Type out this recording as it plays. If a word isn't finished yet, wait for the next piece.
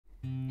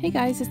Hey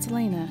guys, it's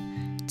Elena.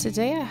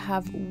 Today I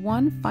have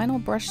one final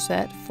brush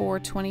set for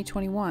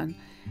 2021,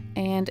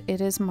 and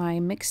it is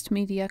my Mixed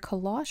Media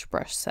Collage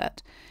brush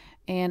set.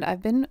 And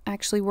I've been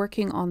actually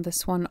working on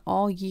this one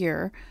all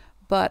year,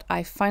 but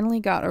I finally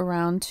got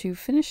around to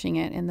finishing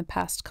it in the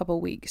past couple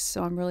weeks,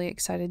 so I'm really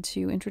excited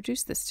to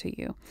introduce this to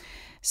you.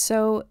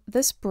 So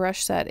this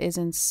brush set is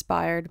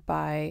inspired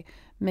by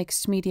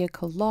mixed media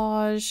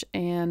collage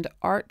and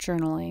art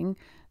journaling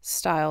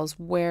styles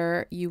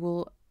where you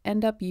will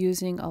end up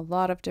using a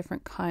lot of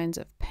different kinds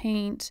of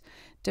paint,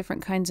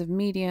 different kinds of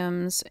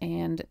mediums,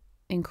 and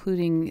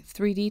including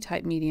 3D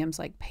type mediums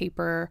like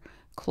paper,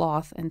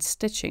 cloth, and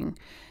stitching.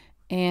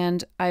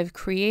 And I've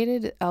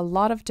created a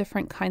lot of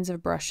different kinds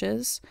of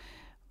brushes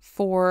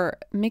for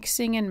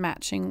mixing and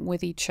matching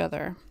with each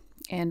other.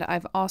 And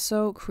I've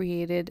also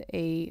created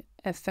a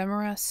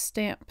ephemera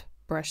stamp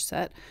brush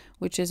set,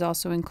 which is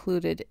also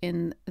included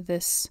in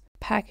this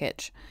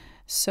package.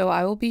 So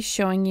I will be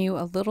showing you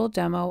a little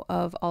demo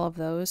of all of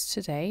those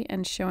today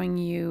and showing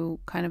you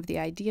kind of the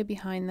idea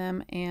behind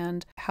them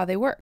and how they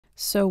work.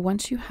 So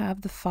once you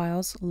have the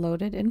files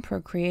loaded in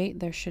Procreate,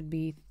 there should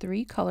be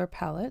 3 color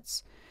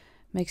palettes: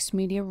 Mixed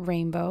Media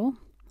Rainbow,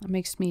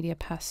 Mixed Media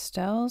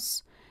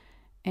Pastels,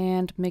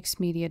 and Mixed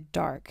Media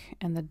Dark.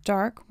 And the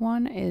dark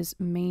one is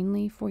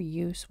mainly for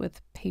use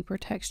with paper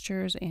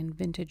textures and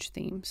vintage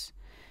themes.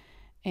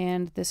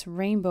 And this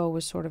rainbow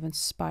was sort of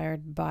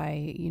inspired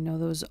by, you know,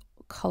 those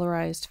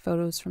colorized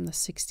photos from the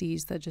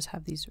 60s that just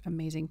have these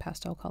amazing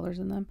pastel colors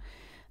in them.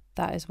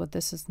 That is what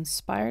this is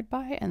inspired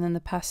by. And then the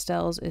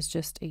pastels is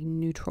just a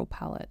neutral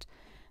palette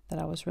that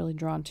I was really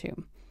drawn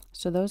to.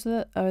 So those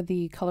are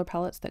the color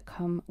palettes that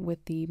come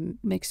with the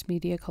Mixed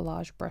Media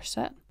Collage brush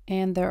set.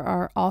 And there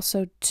are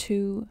also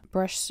 2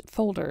 brush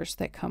folders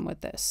that come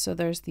with this. So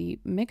there's the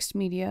Mixed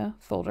Media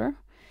folder,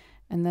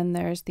 and then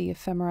there's the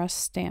Ephemera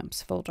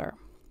Stamps folder,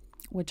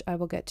 which I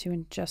will get to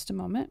in just a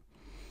moment.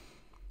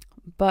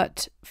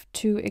 But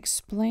to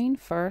explain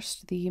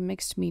first the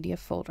Mixed Media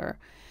folder,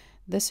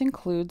 this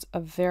includes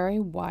a very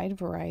wide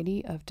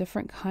variety of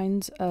different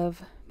kinds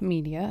of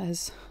media,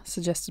 as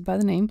suggested by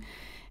the name.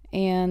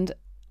 And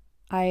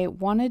I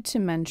wanted to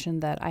mention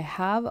that I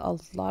have a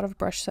lot of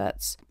brush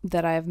sets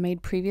that I have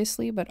made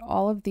previously, but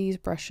all of these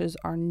brushes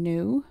are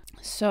new.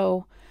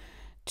 So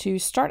to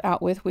start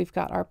out with, we've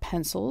got our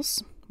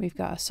pencils. We've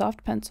got a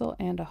soft pencil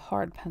and a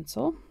hard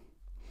pencil.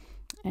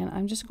 And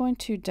I'm just going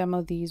to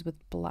demo these with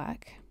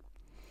black.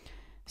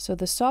 So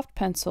the soft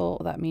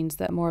pencil, that means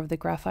that more of the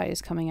graphite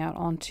is coming out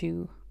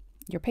onto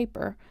your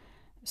paper.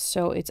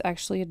 So it's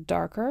actually a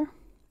darker,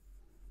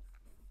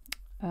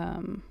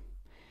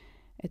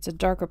 it's a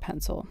darker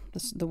pencil,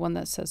 this is the one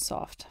that says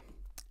soft.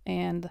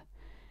 And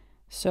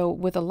so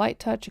with a light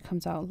touch, it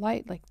comes out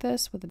light like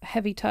this. With a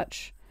heavy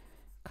touch,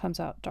 it comes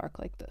out dark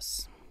like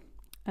this.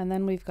 And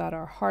then we've got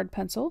our hard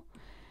pencil,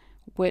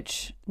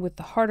 which with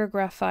the harder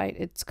graphite,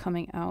 it's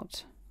coming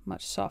out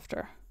much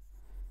softer.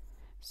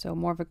 So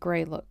more of a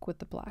gray look with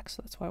the black.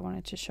 So that's why I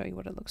wanted to show you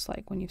what it looks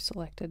like when you've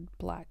selected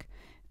black.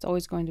 It's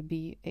always going to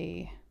be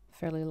a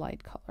fairly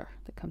light color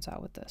that comes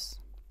out with this.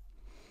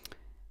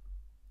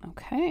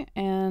 Okay,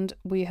 and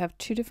we have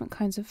 2 different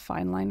kinds of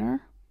fine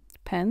liner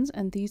pens,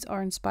 and these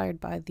are inspired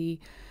by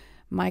the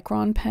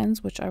Micron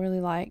pens, which I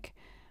really like.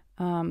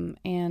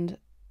 And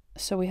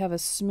so we have a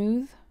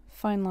smooth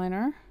fine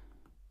liner.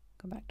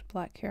 Go back to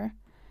black here.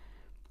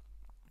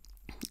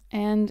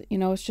 And, you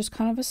know, it's just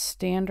kind of a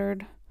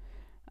standard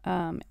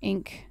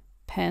ink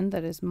pen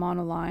that is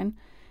monoline.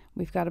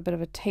 We've got a bit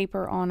of a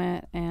taper on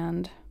it,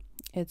 and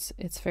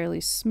it's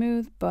fairly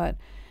smooth, but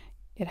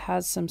it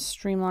has some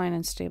streamline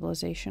and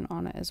stabilization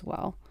on it as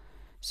well,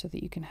 so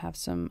that you can have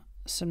some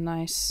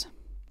nice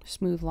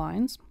smooth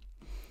lines.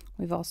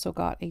 We've also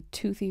got a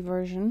toothy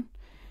version,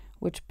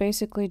 which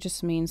basically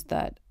just means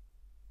that,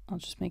 I'll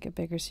just make it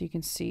bigger so you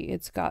can see,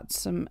 it's got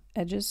some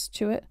edges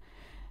to it.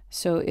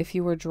 So if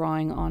you were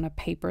drawing on a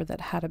paper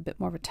that had a bit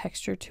more of a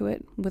texture to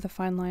it with a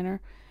fine liner,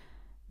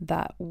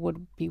 that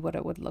would be what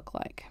it would look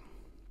like.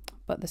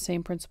 But the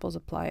same principles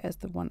apply as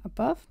the one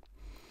above.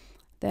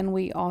 Then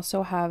we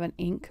also have an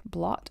ink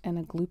blot and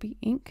a gloopy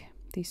ink.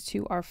 These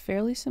 2 are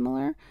fairly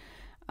similar,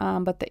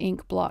 but the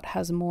ink blot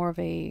has more of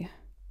a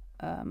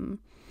an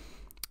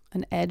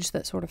edge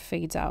that sort of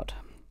fades out.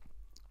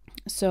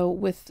 So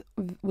with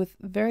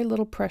very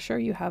little pressure,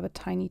 you have a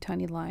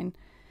tiny line,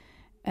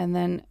 and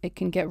then it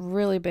can get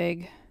really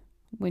big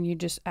when you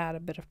just add a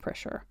bit of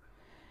pressure.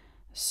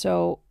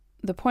 So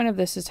the point of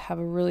this is to have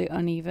a really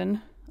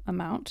uneven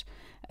amount,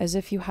 as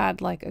if you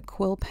had like a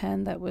quill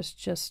pen that was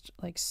just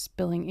like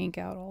spilling ink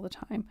out all the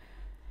time.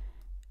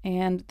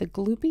 And the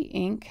gloopy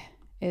ink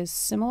is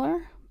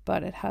similar,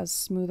 but it has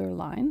smoother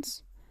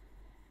lines.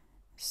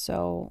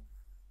 So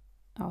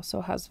also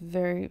has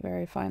very,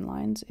 very fine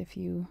lines if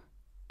you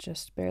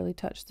just barely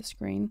touch the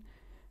screen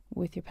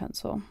with your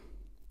pencil.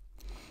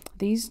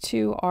 These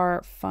 2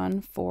 are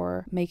fun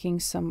for making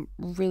some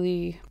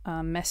really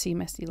messy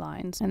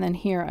lines. And then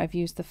here I've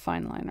used the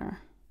fine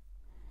liner.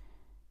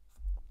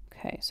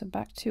 Okay, so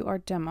back to our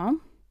demo.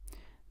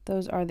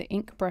 Those are the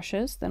ink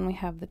brushes. Then we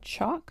have the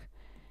chalk,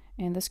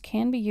 And this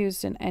can be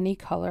used in any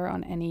color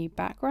on any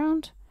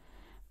background,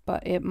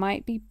 but it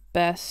might be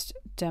best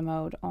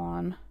demoed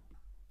on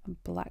a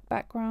black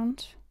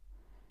background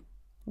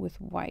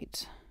with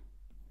white.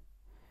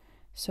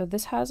 So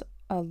this has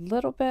a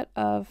little bit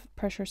of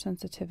pressure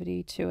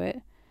sensitivity to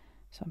it.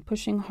 So I'm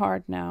pushing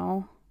hard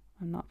now.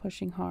 I'm not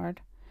pushing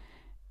hard.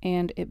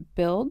 And it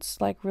builds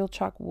like real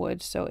chalk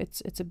would. So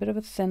it's a bit of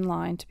a thin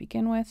line to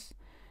begin with.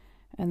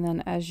 And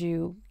then as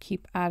you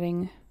keep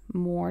adding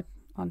more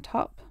on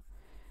top,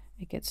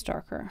 it gets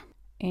darker.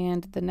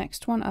 And the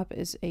next one up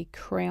is a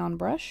crayon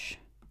brush.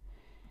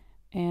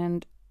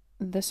 And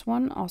this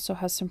one also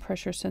has some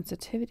pressure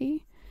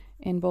sensitivity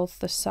in both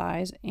the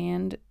size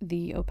and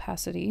the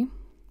opacity.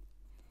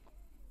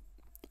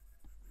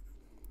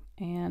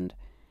 And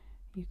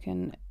you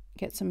can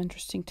get some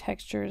interesting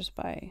textures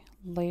by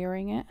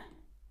layering it.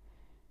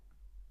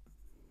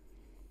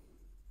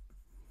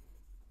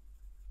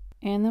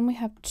 And then we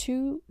have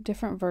two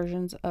different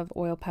versions of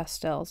oil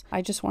pastels.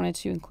 I just wanted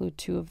to include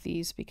two of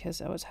these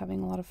because I was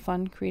having a lot of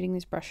fun creating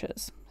these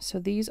brushes. So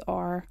these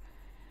are,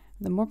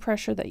 the more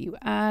pressure that you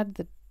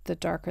add, the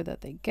darker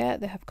that they get.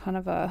 They have kind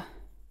of a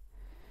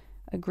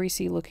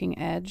greasy looking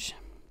edge,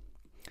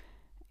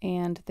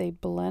 and they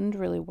blend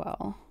really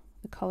well.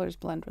 The colors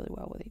blend really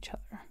well with each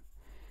other.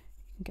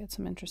 You can get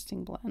some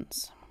interesting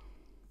blends.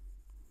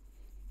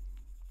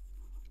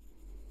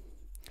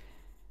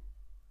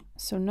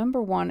 So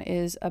number one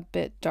is a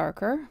bit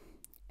darker,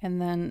 and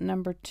then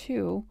number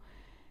two,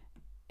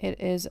 it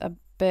is a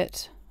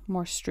bit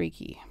more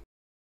streaky.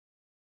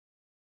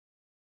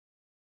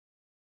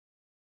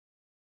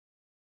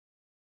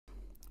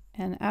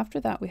 And after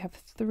that, we have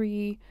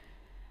three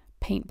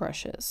paint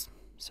brushes.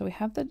 So we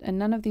have and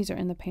none of these are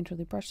in the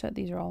Painterly brush set.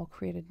 These are all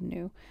created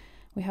new.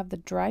 We have the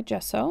dry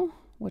gesso,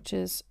 which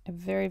is a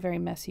very, very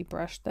messy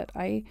brush that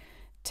I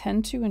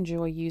tend to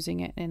enjoy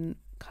using it in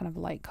kind of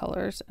light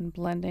colors and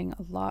blending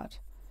a lot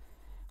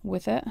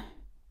with it.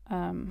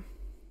 And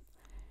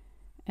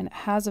it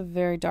has a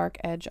very dark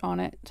edge on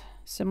it,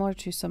 similar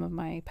to some of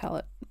my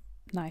palette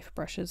knife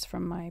brushes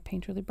from my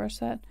Painterly brush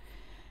set.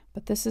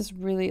 But this is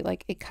really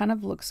like, it kind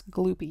of looks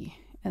gloopy,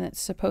 and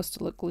it's supposed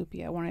to look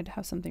gloopy. I wanted to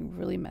have something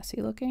really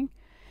messy looking.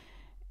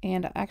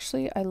 And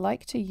actually I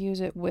like to use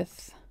it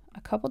with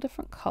a couple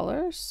different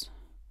colors.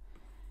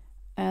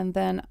 And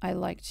then I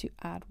like to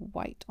add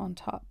white on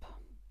top.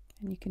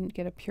 And you can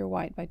get a pure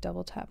white by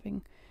double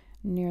tapping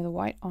near the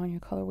white on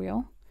your color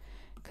wheel,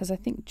 because I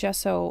think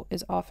gesso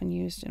is often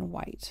used in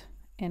white,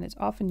 and it's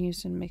often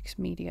used in mixed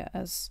media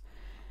as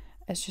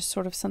just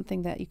sort of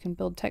something that you can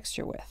build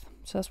texture with.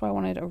 So that's why I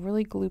wanted a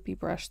really gloopy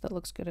brush that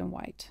looks good in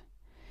white.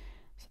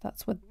 So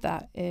that's what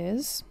that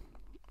is.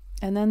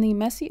 And then the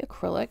messy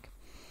acrylic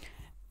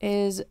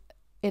is,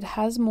 it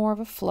has more of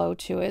a flow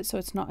to it, so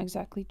it's not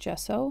exactly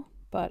gesso,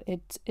 but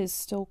it is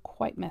still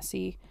quite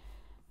messy,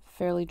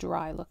 fairly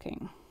dry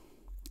looking.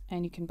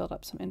 And you can build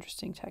up some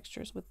interesting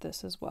textures with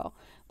this as well.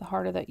 The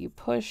harder that you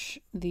push,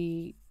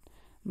 the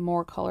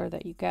more color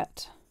that you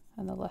get,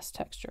 and the less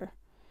texture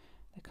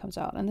that comes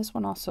out. And this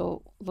one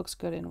also looks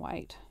good in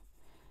white,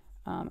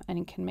 and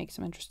it can make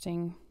some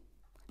interesting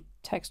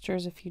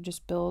textures if you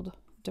just build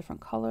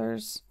different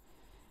colors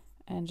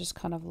and just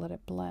kind of let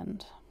it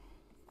blend.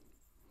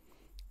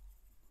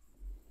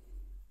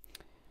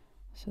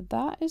 So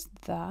that is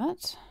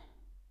that.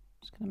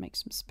 Just gonna make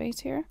some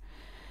space here.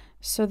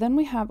 So then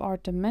we have our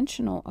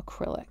dimensional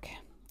acrylic,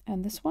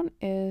 and this one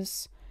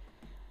is,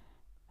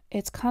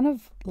 it's kind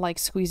of like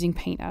squeezing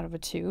paint out of a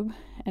tube,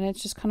 and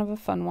it's just kind of a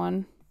fun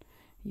one.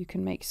 You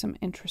can make some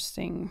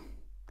interesting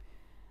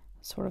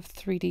sort of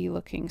 3D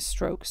looking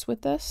strokes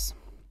with this.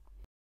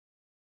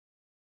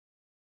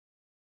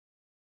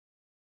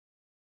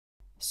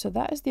 So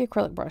that is the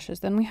acrylic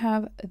brushes. Then we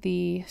have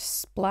the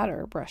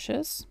splatter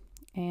brushes,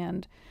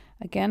 and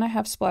again, I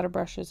have splatter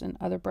brushes in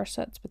other brush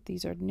sets, but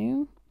these are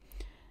new.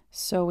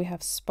 So we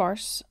have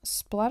sparse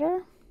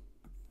splatter,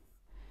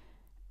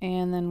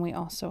 and then we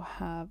also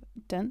have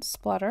dense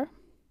splatter.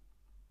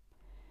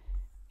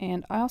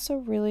 And I also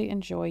really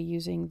enjoy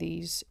using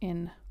these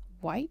in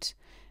white.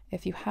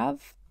 If you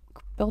have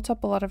built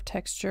up a lot of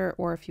texture,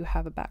 or if you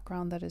have a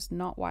background that is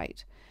not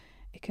white,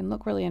 it can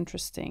look really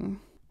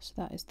interesting. So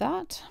that is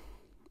that.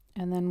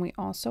 And then we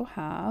also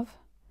have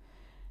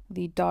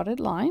the dotted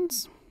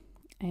lines,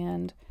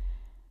 and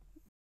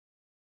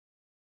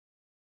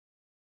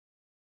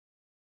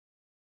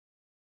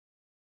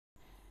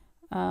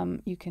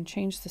you can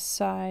change the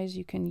size.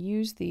 You can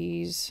use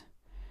these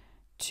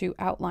to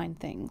outline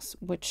things,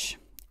 which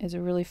is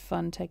a really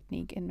fun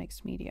technique in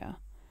mixed media.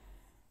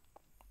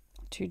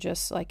 To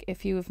just, like,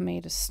 if you have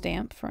made a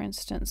stamp, for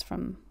instance,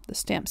 from the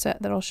stamp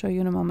set that I'll show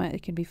you in a moment,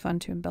 it can be fun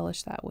to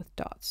embellish that with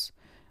dots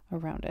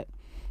around it.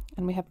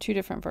 And we have two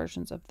different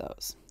versions of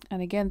those.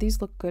 And again, these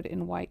look good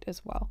in white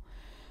as well.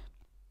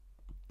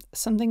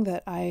 Something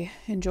that I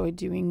enjoy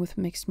doing with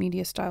mixed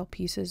media style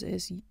pieces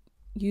is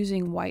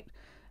using white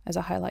as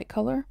a highlight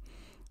color,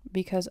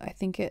 because I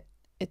think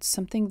it's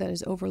something that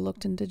is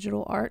overlooked in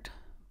digital art,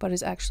 but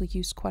is actually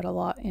used quite a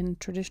lot in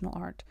traditional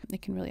art. It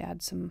can really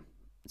add some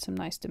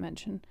nice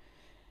dimension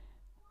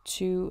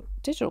to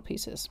digital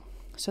pieces.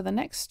 So the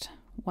next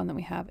one that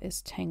we have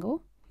is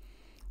Tangle,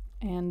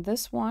 and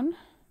this one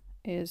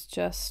is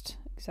just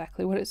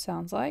exactly what it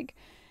sounds like.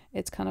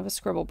 It's kind of a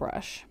scribble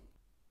brush.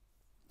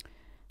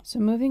 So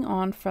moving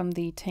on from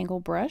the Tangle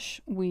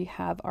brush, we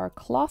have our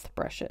cloth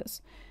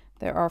brushes.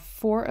 There are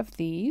 4 of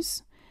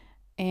these,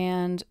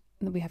 and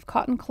we have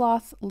cotton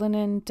cloth,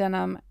 linen,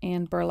 denim,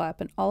 and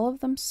burlap, and all of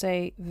them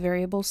say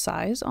variable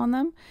size on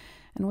them.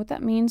 And what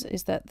that means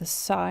is that the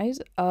size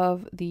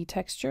of the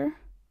texture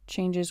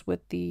changes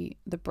with the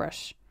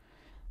brush.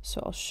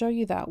 So I'll show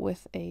you that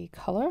with a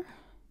color.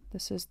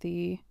 This is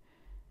the,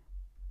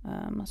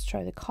 let's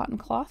try the cotton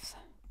cloth.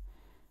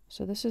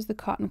 So this is the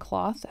cotton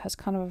cloth. It has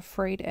kind of a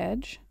frayed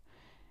edge.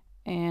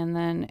 And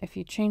then if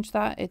you change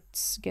that,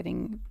 it's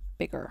getting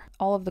bigger.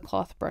 All of the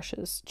cloth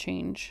brushes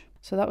change.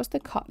 So that was the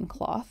cotton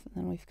cloth. And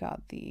then we've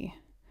got the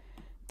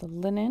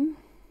linen.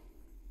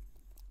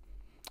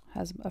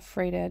 Has a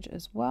frayed edge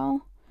as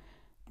well.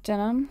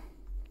 Denim.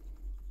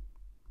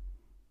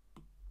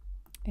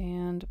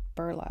 And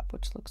burlap,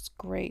 which looks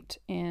great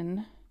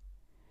in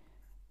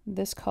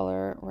this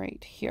color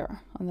right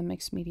here on the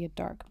Mixed Media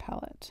Dark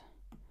palette.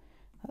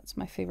 That's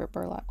my favorite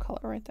burlap color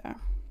right there.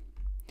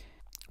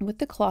 With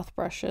the cloth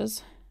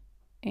brushes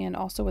and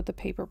also with the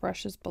paper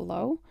brushes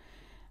below,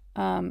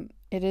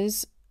 it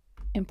is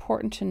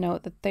important to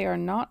note that they are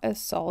not as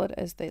solid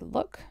as they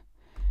look.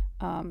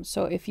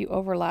 So if you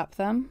overlap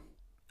them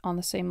on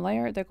the same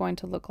layer, they're going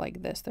to look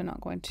like this. They're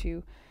not going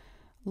to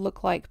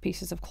look like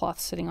pieces of cloth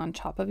sitting on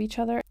top of each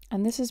other.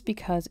 And this is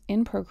because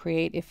in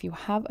Procreate, if you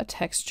have a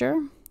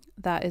texture,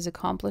 that is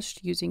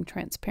accomplished using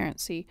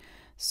transparency.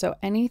 So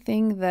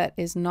anything that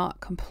is not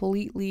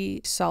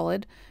completely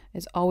solid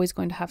is always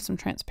going to have some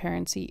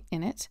transparency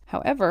in it.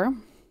 However,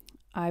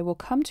 I will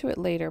come to it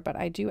later, but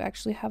I do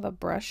actually have a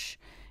brush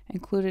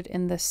included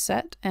in this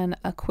set and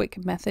a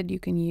quick method you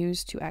can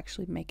use to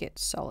actually make it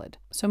solid.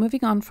 So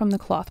moving on from the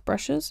cloth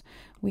brushes,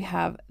 we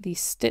have the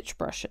stitch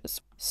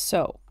brushes.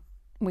 So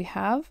we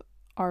have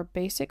our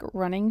basic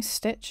running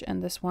stitch,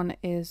 and this one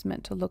is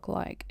meant to look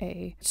like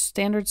a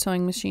standard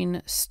sewing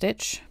machine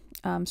stitch,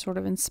 sort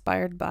of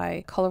inspired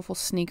by colorful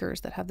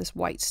sneakers that have this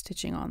white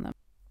stitching on them.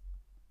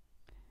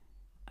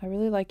 I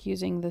really like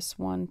using this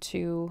one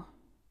to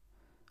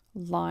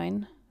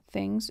line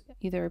things,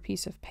 either a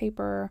piece of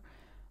paper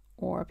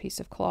or a piece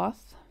of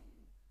cloth.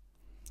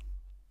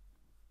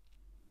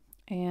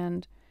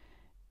 And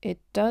it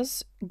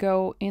does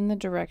go in the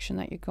direction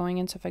that you're going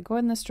in. So if I go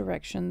in this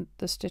direction,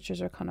 the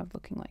stitches are kind of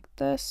looking like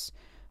this.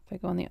 If I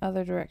go in the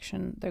other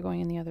direction, they're going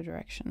in the other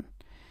direction.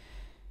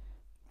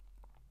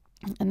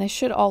 And they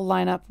should all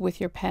line up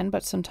with your pen,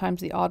 but sometimes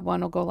the odd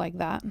one will go like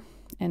that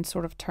and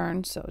sort of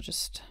turn. So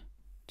just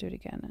do it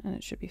again and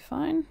it should be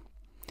fine.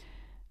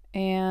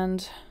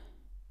 And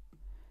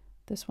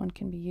this one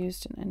can be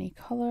used in any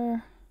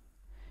color.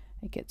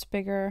 It gets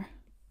bigger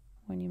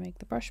when you make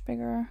the brush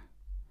bigger.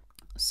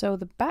 So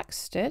the back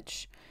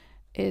stitch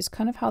is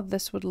kind of how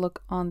this would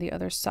look on the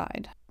other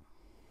side.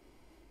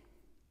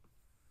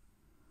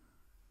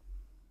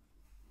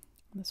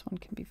 This one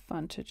can be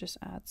fun to just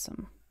add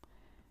some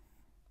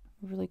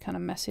really kind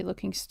of messy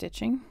looking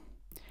stitching.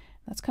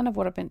 That's kind of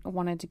what I've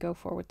wanted to go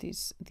for with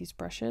these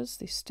brushes,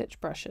 these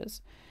stitch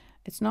brushes.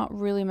 It's not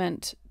really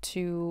meant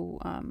to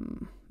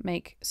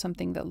make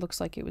something that looks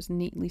like it was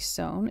neatly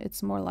sewn.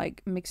 It's more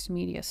like mixed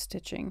media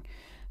stitching.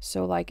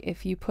 So like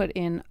if you put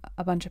in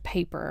a bunch of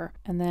paper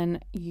and then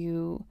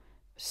you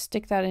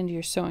stick that into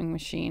your sewing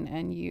machine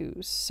and you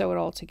sew it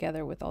all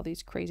together with all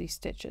these crazy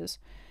stitches,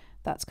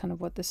 that's kind of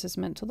what this is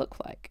meant to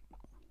look like.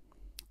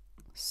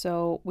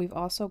 So we've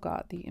also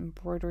got the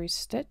embroidery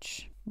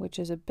stitch, which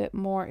is a bit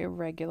more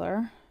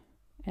irregular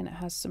and it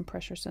has some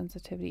pressure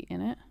sensitivity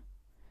in it.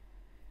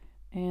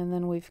 And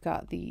then we've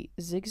got the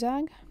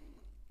zigzag,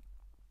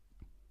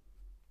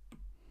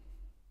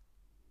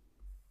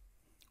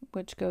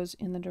 which goes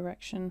in the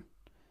direction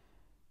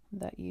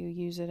that you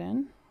use it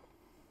in.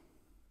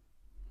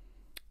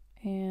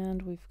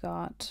 And we've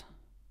got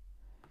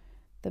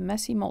the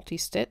messy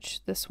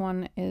multi-stitch. This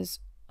one is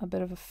a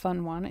bit of a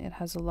fun one. It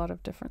has a lot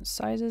of different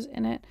sizes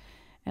in it,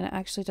 and it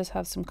actually does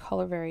have some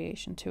color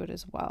variation to it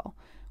as well,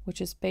 which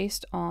is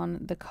based on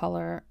the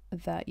color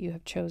that you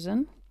have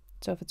chosen.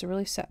 So if it's a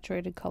really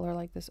saturated color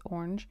like this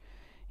orange,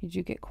 you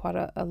do get quite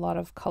a lot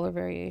of color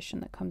variation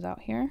that comes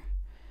out here.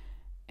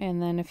 And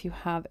then if you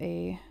have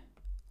a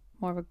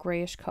more of a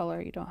grayish color,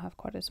 you don't have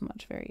quite as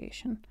much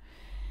variation.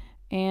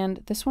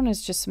 And this one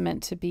is just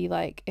meant to be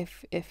like,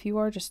 if you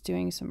are just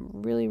doing some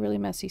really, really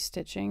messy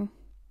stitching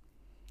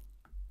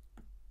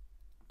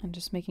and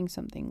just making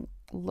something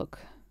look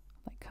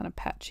like kind of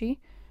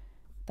patchy,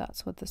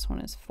 that's what this one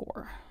is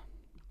for.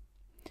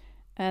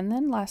 And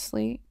then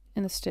lastly,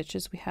 in the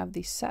stitches, we have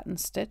the satin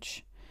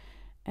stitch.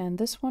 And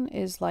this one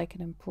is like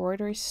an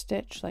embroidery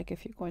stitch, like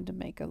if you're going to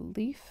make a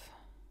leaf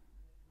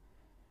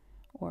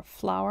or a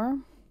flower.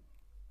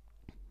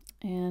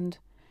 And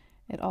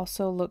it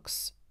also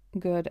looks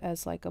good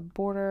as like a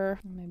border,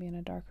 maybe in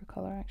a darker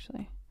color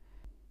actually.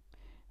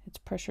 It's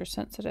pressure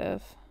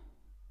sensitive.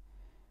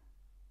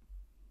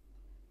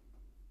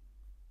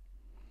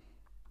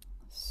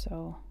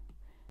 So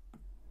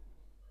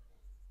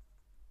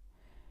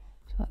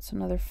that's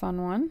another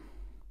fun one.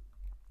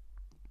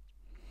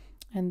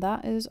 And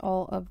that is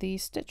all of the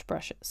stitch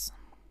brushes.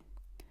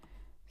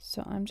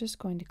 So I'm just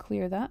going to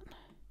clear that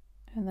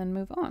and then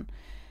move on.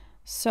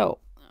 So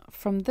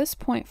from this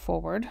point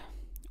forward,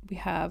 we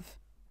have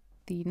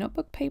the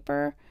notebook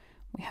paper,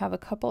 we have a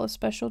couple of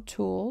special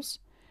tools,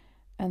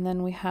 and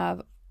then we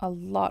have a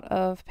lot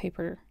of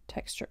paper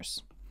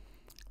textures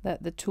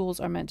that the tools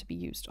are meant to be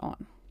used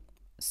on.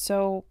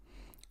 So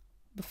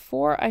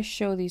before I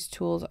show these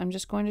tools, I'm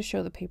just going to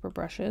show the paper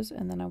brushes,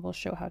 and then I will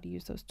show how to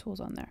use those tools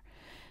on there.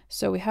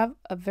 So we have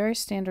a very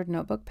standard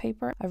notebook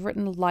paper. I've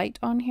written light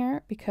on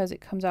here because it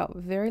comes out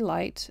very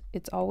light.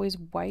 It's always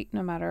white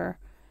no matter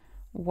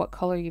what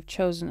color you've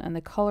chosen, and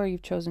the color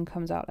you've chosen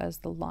comes out as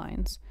the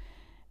lines.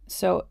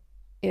 So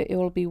it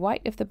will be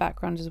white if the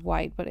background is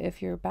white, but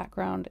if your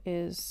background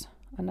is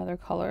another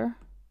color,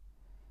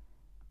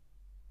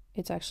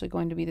 it's actually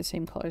going to be the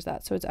same color as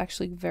that. So it's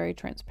actually very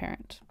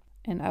transparent.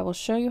 And I will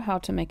show you how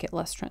to make it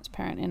less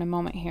transparent in a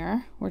moment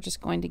here. We're just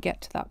going to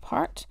get to that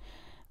part.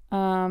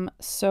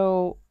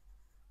 So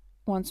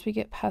once we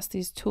get past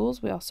these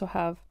tools, we also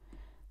have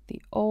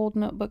the old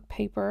notebook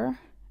paper,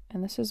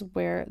 and this is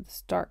where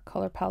this dark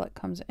color palette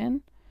comes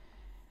in,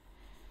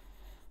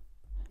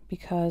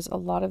 because a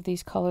lot of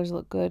these colors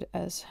look good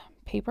as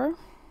paper.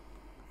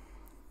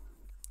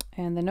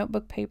 And the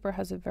notebook paper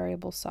has a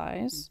variable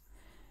size.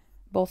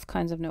 Both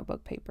kinds of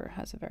notebook paper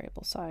has a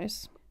variable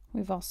size.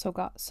 We've also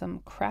got some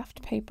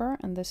craft paper,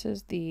 and this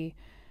is the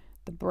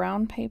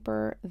brown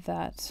paper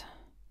that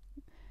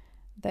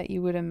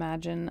you would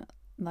imagine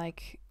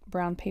like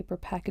brown paper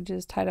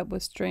packages tied up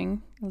with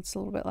string. It's a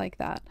little bit like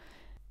that.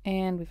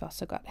 And we've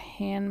also got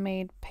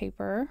handmade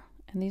paper,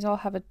 and these all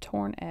have a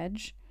torn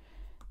edge,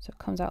 so it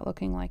comes out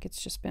looking like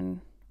it's just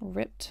been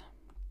ripped.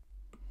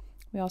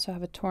 We also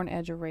have a torn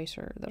edge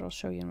eraser that I'll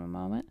show you in a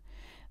moment.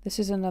 This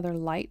is another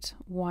light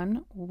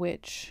one,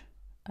 which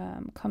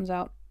comes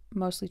out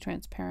mostly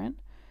transparent,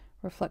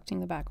 reflecting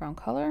the background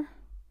color.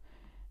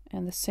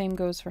 And the same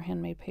goes for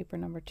handmade paper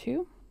number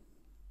 2,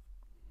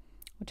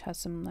 which has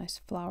some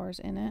nice flowers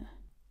in it.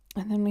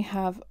 And then we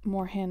have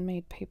more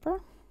handmade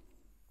paper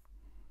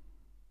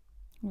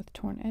with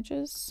torn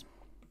edges.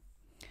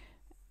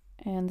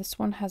 And this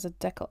one has a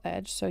decal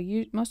edge. So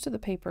most of the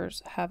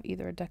papers have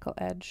either a decal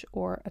edge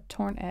or a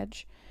torn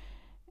edge.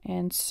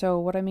 And so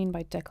what I mean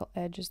by decal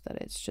edge is that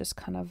it's just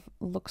kind of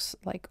looks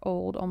like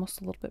old, almost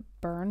a little bit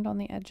burned on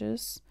the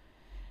edges,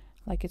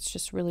 like it's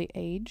just really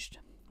aged.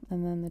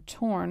 And then the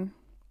torn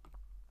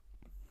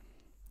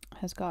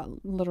has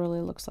got,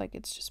 literally looks like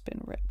it's just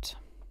been ripped.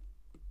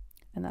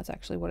 And that's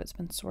actually what it's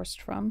been sourced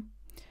from.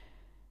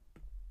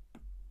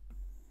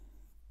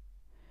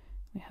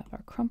 We have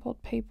our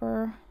crumpled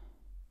paper.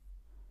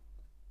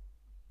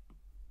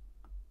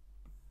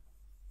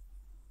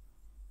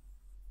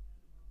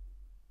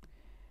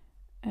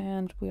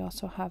 And we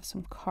also have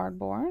some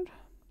cardboard.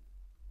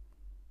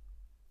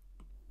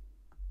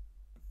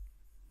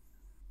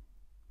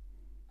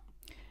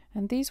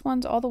 And these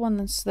ones, all the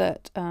ones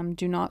that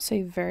do not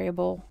say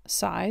variable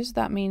size,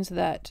 that means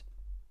that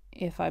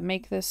if I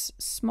make this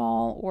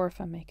small or if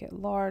I make it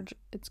large,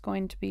 it's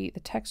going to be, the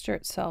texture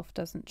itself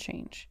doesn't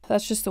change.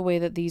 That's just the way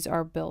that these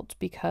are built,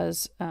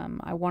 because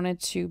I wanted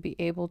to be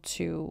able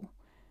to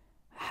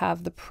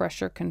have the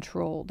pressure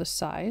control the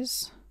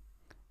size,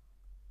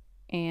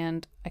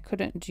 and I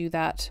couldn't do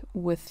that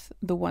with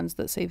the ones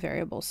that say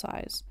variable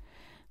size.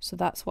 So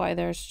that's why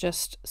there's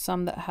just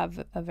some that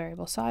have a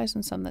variable size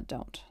and some that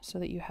don't, so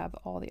that you have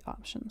all the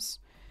options.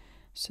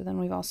 So then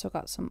we've also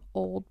got some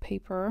old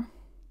paper.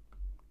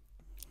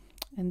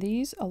 And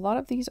these, a lot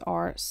of these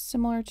are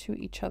similar to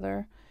each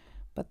other,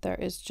 but there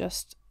is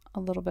just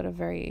a little bit of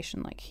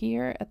variation. Like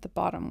here at the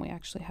bottom, we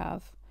actually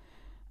have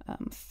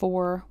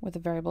 4 with a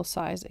variable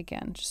size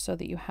again, just so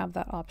that you have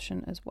that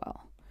option as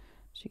well.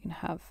 So you can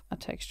have a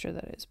texture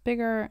that is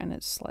bigger and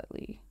it's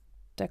slightly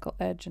decal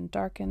edge and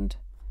darkened,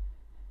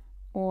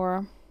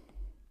 or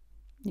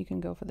you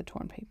can go for the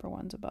torn paper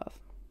ones above.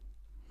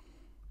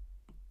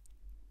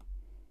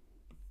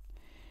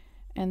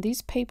 And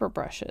these paper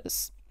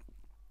brushes,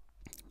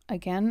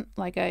 again,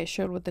 like I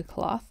showed with the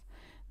cloth,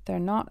 they're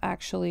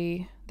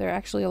actually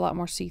a lot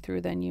more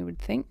see-through than you would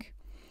think,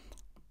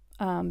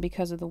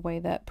 because of the way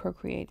that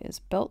Procreate is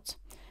built.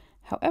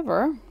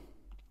 However,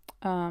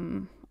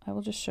 I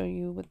will just show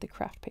you with the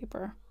craft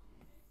paper.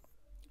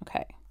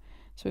 Okay,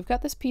 so we've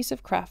got this piece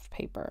of craft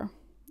paper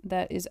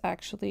that is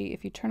actually,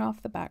 if you turn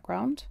off the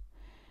background,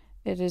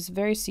 it is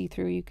very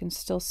see-through. You can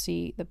still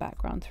see the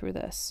background through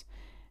this.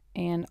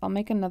 And I'll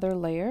make another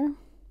layer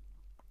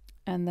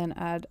and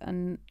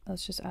then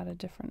let's just add a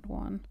different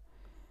one.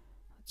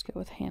 Let's go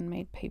with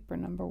handmade paper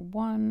number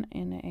 1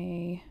 in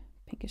a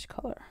pinkish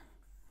color.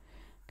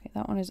 Okay,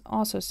 that one is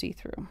also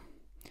see-through.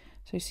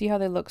 So you see how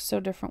they look so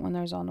different when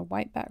there's on a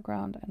white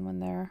background and when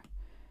they're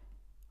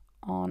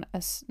on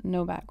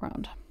no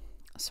background.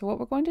 So what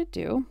we're going to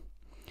do,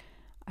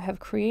 I have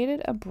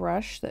created a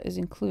brush that is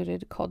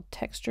included called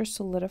Texture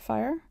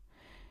Solidifier,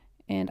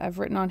 and I've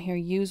written on here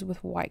use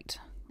with white.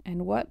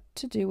 And what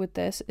to do with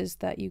this is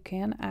that you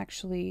can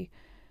actually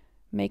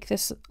make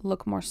this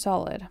look more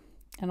solid.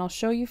 And I'll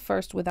show you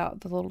first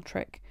without the little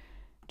trick,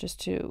 just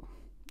to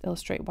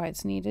illustrate why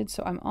it's needed.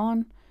 So I'm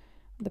on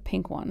the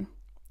pink one,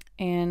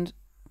 and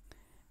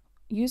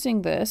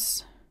using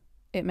this,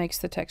 it makes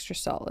the texture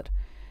solid.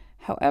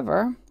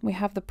 However, we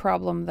have the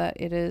problem that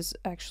it is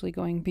actually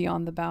going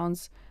beyond the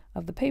bounds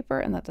of the paper,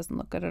 and that doesn't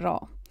look good at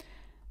all.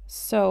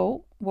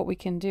 So what we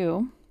can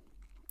do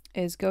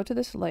is go to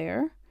this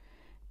layer,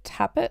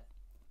 tap it,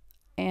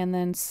 and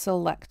then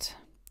select.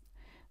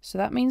 So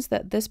that means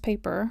that this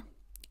paper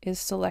is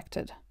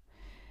selected.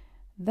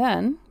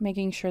 Then,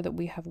 making sure that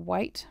we have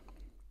white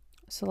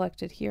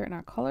selected here in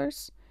our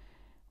colors,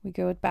 we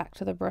go back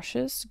to the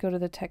brushes, go to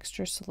the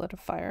texture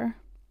solidifier,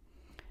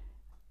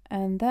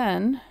 and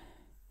then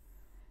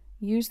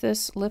use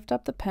this, lift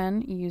up the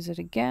pen, use it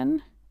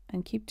again,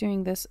 and keep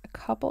doing this a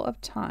couple of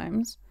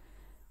times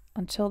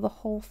until the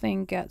whole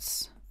thing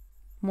gets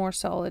more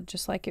solid,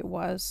 just like it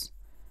was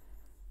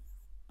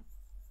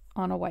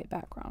on a white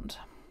background.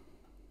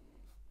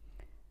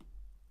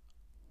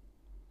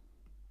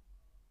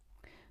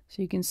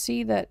 So you can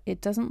see that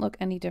it doesn't look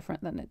any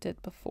different than it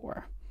did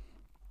before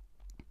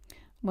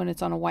when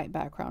it's on a white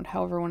background.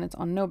 However, when it's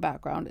on no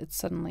background, it's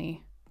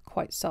suddenly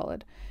quite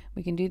solid.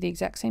 We can do the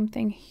exact same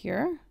thing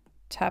here.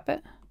 Tap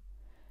it,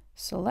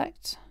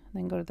 select,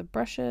 then go to the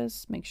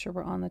brushes, make sure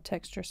we're on the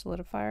texture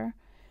solidifier,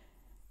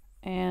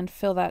 and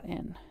fill that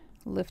in,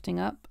 lifting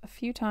up a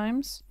few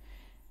times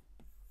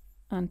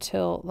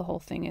until the whole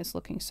thing is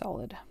looking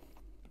solid.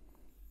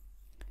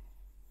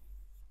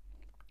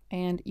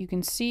 And you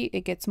can see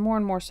it gets more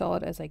and more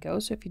solid as I go.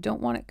 So if you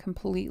don't want it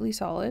completely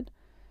solid,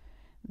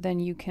 then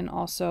you can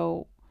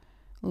also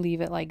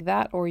leave it like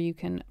that, or you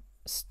can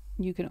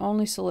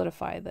only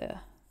solidify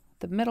the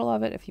middle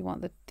of it if you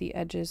want the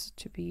edges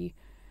to be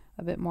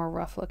a bit more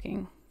rough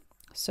looking.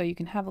 So you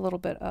can have a little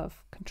bit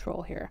of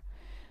control here.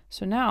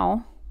 So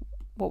now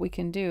what we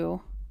can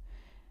do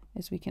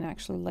is we can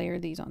actually layer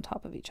these on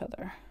top of each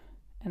other,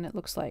 and it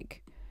looks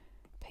like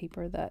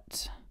paper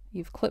that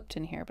you've clipped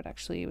in here, but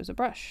actually it was a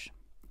brush.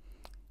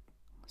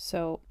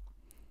 So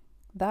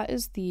that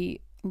is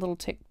the little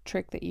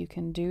trick that you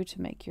can do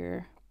to make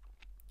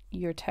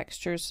your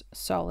textures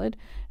solid,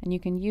 and you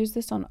can use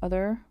this on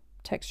other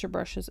texture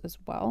brushes as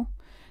well.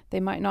 They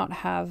might not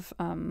have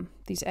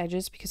these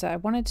edges, because I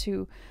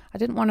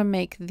didn't want to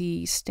make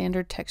the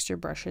standard texture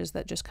brushes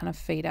that just kind of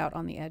fade out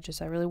on the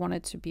edges. I really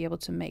wanted to be able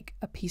to make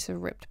a piece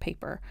of ripped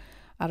paper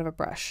out of a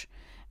brush.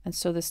 And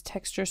so this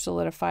texture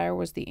solidifier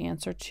was the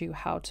answer to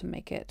how to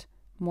make it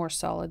more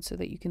solid so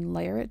that you can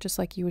layer it just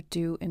like you would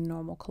do in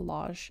normal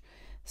collage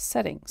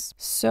settings.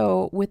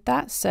 So with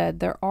that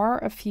said, there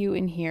are a few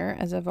in here,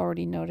 as I've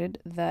already noted,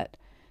 that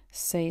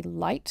say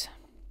light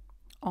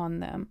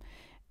on them,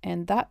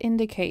 and that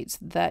indicates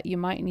that you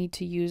might need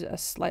to use a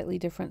slightly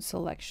different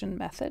selection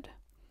method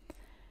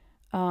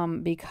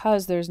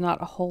because there's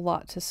not a whole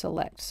lot to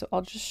select. So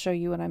I'll just show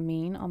you what I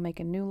mean. I'll make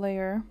a new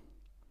layer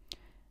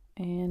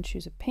and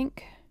choose a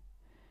pink.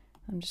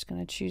 I'm just going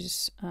to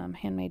choose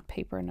handmade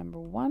paper number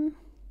 1,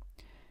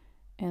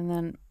 and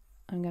then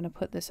I'm going to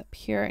put this up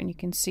here, and you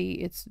can see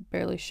it's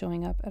barely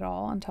showing up at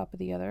all on top of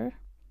the other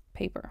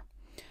paper.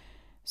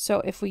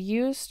 So if we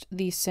used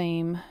the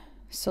same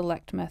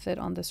select method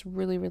on this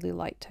really, really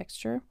light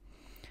texture,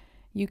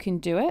 you can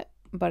do it,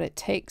 but it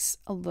takes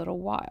a little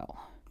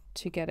while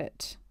to get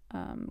it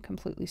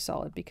completely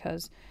solid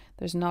because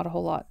there's not a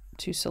whole lot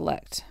to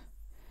select.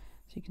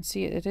 So you can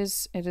see it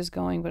is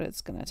going, but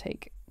it's going to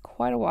take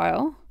quite a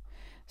while.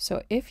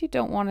 So if you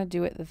don't want to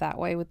do it that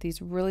way with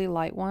these really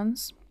light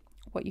ones,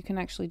 what you can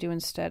actually do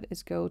instead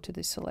is go to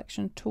the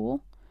selection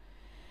tool,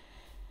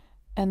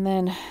 and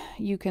then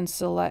you can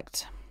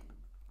select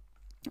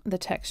the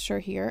texture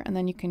here, and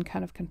then you can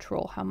kind of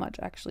control how much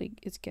actually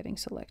is getting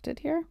selected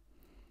here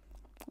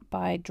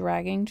by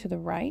dragging to the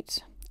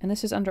right. And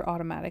this is under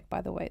automatic,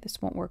 by the way.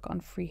 This won't work on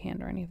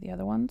freehand or any of the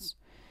other ones.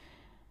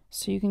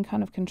 So you can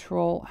kind of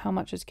control how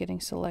much is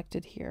getting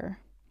selected here.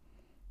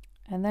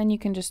 And then you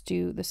can just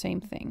do the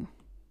same thing.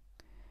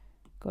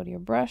 Go to your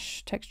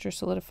brush, texture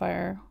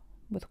solidifier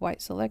with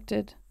white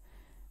selected,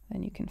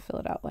 then you can fill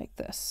it out like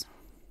this.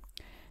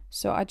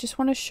 So I just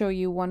want to show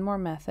you one more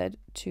method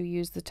to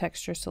use the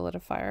texture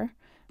solidifier.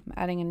 I'm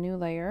adding a new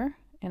layer,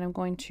 and I'm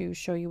going to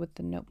show you with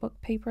the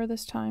notebook paper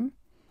this time.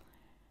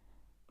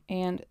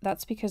 And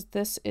that's because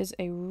this is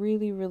a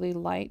really, really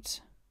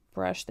light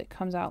brush that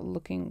comes out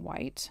looking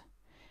white.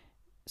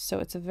 So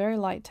it's a very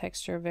light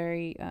texture,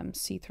 very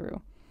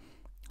see-through,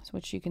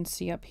 which you can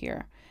see up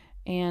here.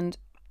 And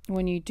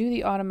when you do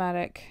the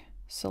automatic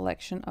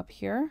selection up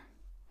here,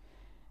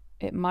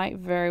 it might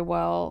very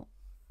well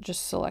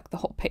just select the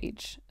whole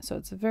page. So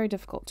it's very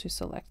difficult to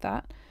select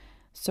that.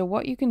 So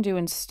what you can do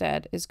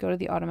instead is go to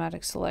the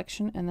automatic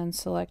selection and then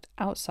select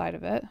outside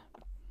of it,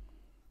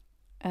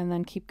 and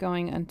then keep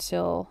going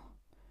until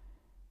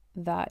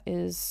that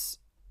is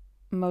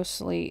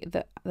mostly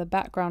the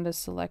background is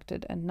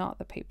selected and not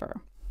the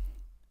paper.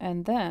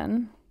 And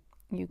then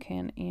you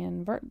can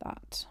invert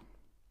that.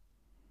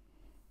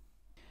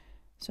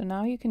 So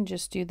now you can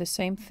just do the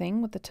same thing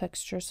with the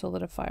texture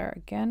solidifier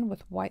again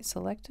with white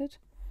selected.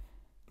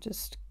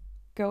 Just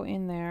go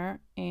in there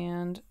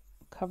and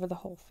cover the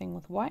whole thing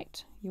with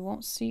white. You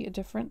won't see a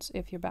difference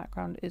if your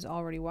background is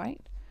already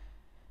white.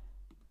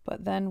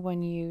 But then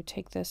when you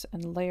take this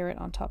and layer it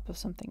on top of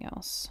something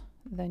else,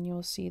 then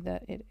you'll see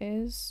that it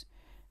is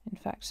in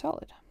fact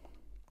solid.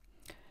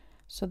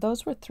 So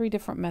those were 3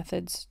 different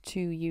methods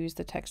to use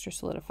the texture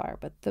solidifier,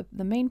 but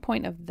the main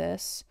point of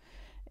this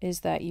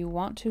is that you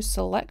want to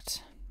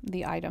select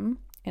the item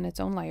in its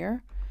own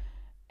layer,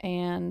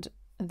 and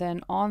then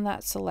on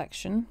that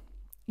selection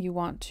you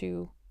want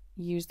to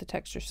use the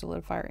texture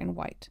solidifier in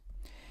white.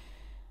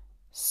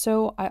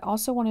 So I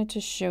also wanted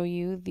to show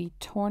you the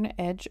torn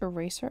edge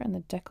eraser and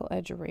the decal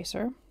edge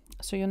eraser.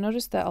 So you'll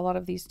notice that a lot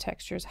of these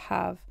textures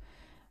have,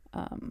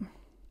 here,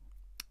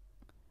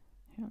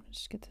 let me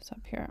just get this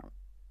up here.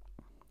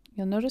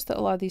 You'll notice that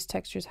a lot of these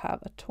textures have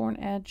a torn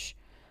edge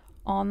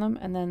on them,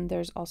 and then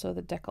there's also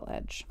the decal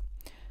edge.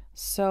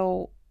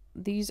 So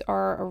these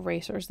are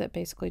erasers that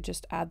basically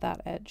just add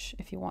that edge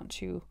if you want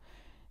to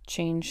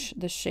change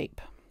the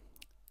shape.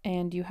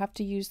 And you have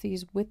to use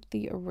these with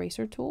the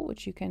eraser tool,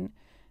 which you can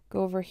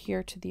go over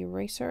here to the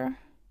eraser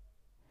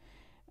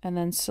and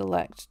then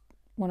select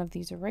one of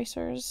these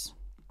erasers.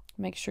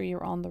 Make sure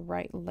you're on the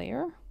right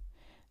layer.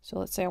 So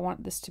let's say I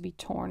want this to be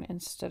torn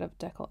instead of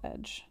decal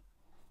edge.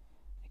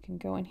 I can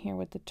go in here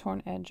with the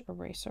torn edge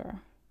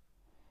eraser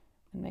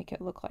and make it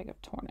look like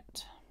I've torn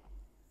it.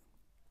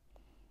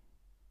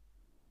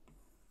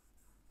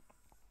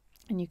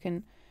 And you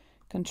can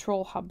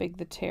control how big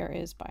the tear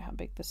is by how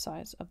big the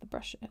size of the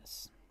brush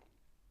is.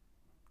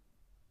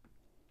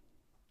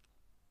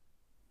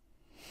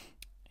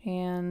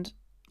 And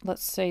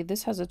let's say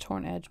this has a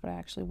torn edge, but I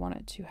actually want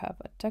it to have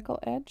a decal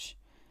edge.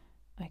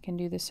 I can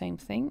do the same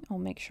thing. I'll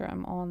make sure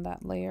I'm on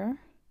that layer,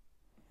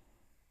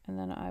 and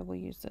then I will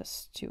use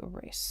this to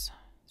erase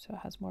so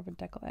it has more of a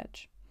decal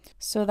edge.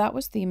 So that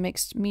was the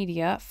mixed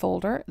media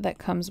folder that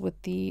comes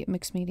with the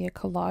Mixed Media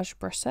Collage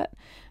brush set.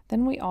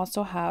 Then we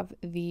also have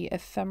the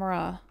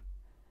ephemera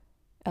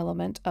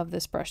element of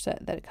this brush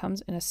set that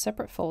comes in a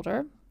separate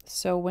folder.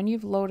 So when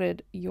you've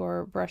loaded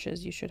your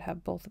brushes, you should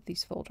have both of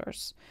these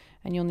folders,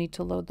 and you'll need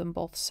to load them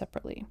both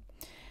separately.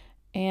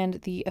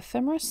 And the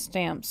ephemera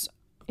stamps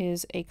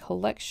is a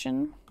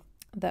collection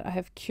that I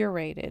have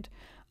curated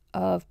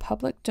of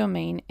public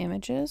domain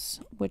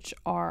images, which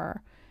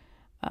are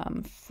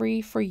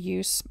free for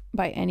use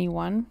by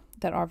anyone,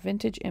 that are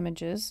vintage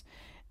images.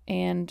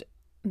 And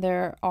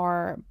there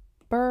are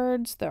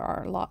birds, there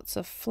are lots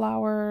of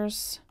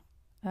flowers,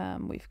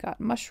 we've got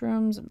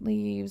mushrooms and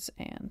leaves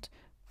and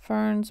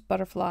ferns,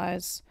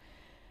 butterflies,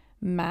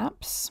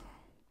 maps,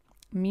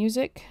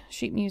 music,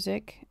 sheet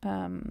music,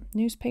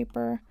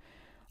 newspaper,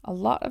 a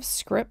lot of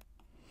script.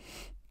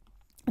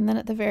 And then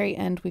at the very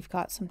end, we've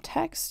got some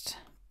text,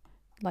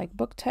 like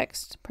book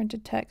text,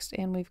 printed text,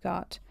 and we've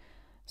got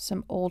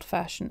some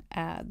old-fashioned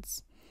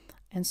ads.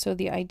 And so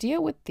the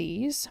idea with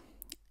these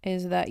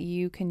is that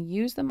you can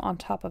use them on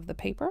top of the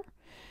paper,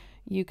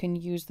 you can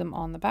use them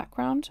on the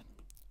background,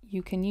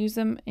 you can use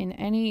them in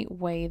any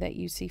way that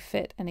you see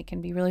fit, and it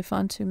can be really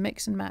fun to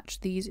mix and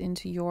match these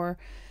into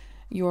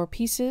your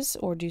pieces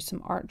or do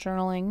some art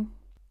journaling.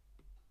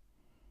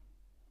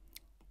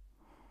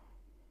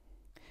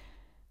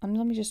 And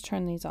let me just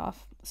turn these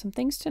off. Some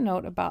things to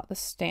note about the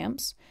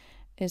stamps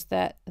is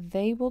that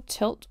they will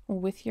tilt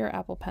with your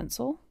Apple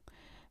Pencil.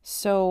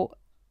 So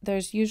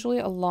there's usually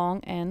a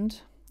long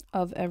end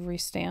of every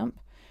stamp.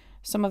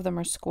 Some of them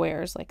are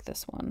squares like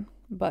this one,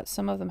 but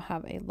some of them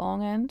have a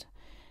long end.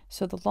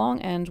 So the long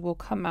end will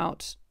come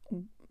out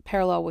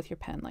parallel with your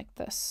pen like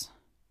this.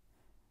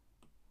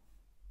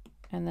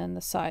 And then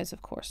the size,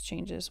 of course,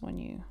 changes when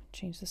you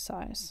change the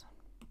size.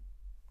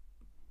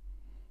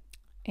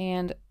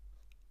 And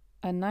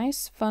a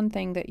nice fun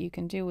thing that you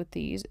can do with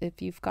these,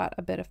 if you've got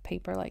a bit of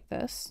paper like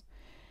this,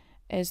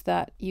 is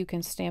that you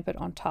can stamp it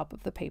on top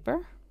of the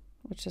paper,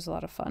 which is a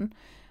lot of fun.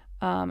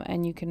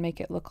 And you can make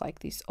it look like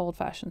these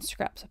old-fashioned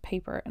scraps of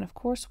paper. And of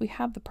course, we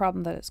have the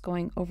problem that it's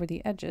going over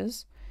the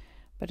edges.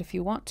 But if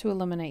you want to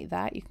eliminate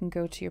that, you can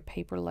go to your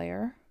paper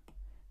layer,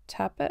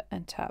 tap it,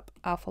 and tap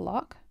Alpha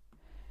Lock.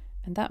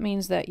 And that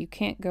means that you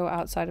can't go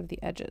outside of the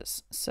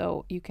edges.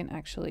 So you can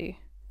actually,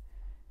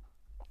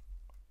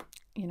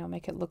 you know,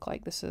 make it look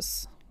like this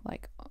is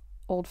like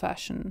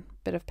old-fashioned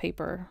bit of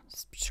paper,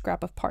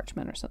 scrap of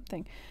parchment or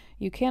something.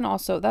 You can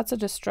also, that's a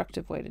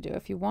destructive way to do it.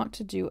 If you want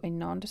to do a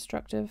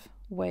non-destructive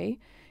way,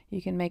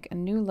 you can make a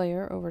new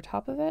layer over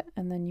top of it,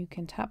 and then you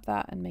can tap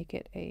that and make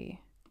it a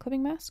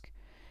clipping mask.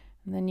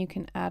 And then you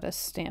can add a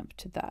stamp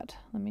to that.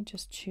 Let me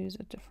just choose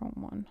a different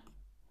one.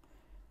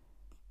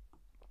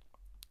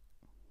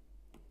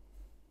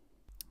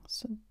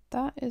 So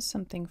that is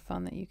something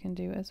fun that you can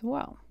do as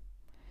well.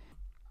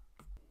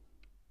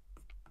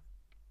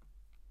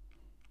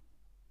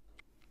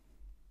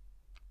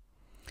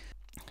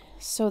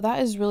 So that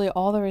is really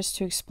all there is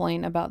to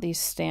explain about these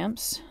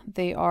stamps.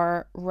 They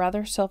are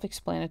rather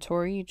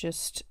self-explanatory. You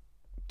just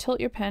tilt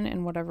your pen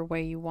in whatever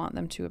way you want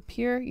them to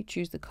appear. You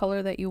choose the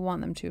color that you want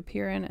them to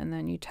appear in, and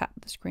then you tap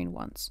the screen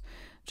once,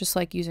 just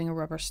like using a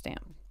rubber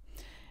stamp.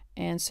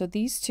 And so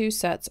these two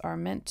sets are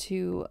meant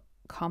to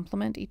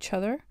complement each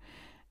other,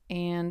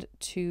 and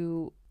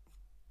you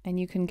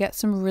can get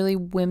some really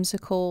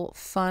whimsical,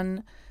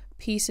 fun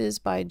pieces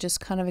by just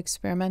kind of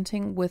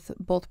experimenting with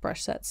both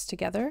brush sets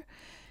together.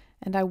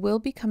 And I will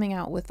be coming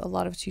out with a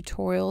lot of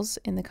tutorials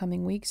in the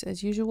coming weeks,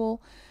 as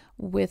usual,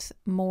 with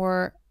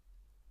more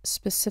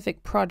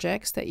specific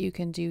projects that you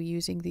can do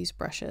using these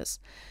brushes.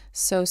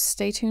 So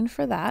stay tuned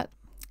for that,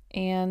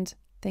 and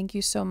thank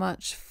you so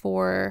much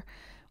for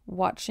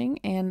watching,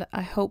 and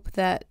I hope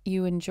that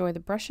you enjoy the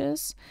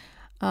brushes.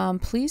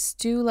 Please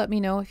do let me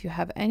know if you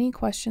have any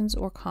questions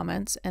or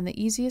comments, and the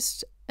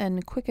easiest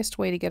and quickest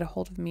way to get a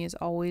hold of me is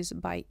always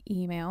by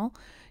email.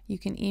 You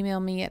can email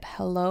me at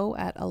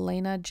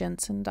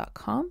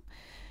hello@elenajensen.com.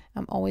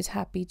 I'm always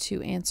happy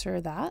to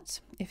answer that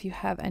if you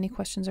have any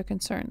questions or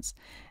concerns.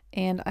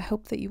 And I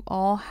hope that you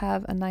all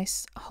have a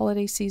nice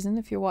holiday season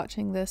if you're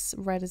watching this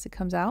right as it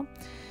comes out.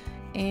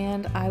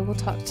 And I will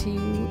talk to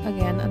you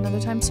again another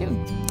time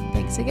soon.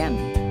 Thanks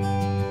again.